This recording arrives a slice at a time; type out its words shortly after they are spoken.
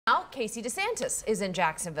Now, Casey DeSantis is in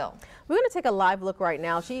Jacksonville. We're going to take a live look right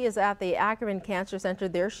now. She is at the Ackerman Cancer Center.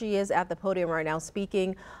 There she is at the podium right now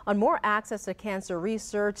speaking on more access to cancer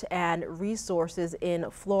research and resources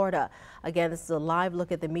in Florida. Again, this is a live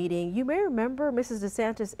look at the meeting. You may remember Mrs.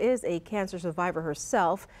 DeSantis is a cancer survivor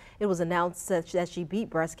herself. It was announced that she beat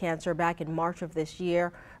breast cancer back in March of this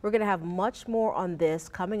year. We're going to have much more on this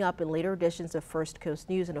coming up in later editions of First Coast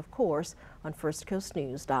News and, of course, on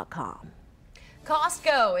firstcoastnews.com.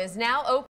 Costco is now open.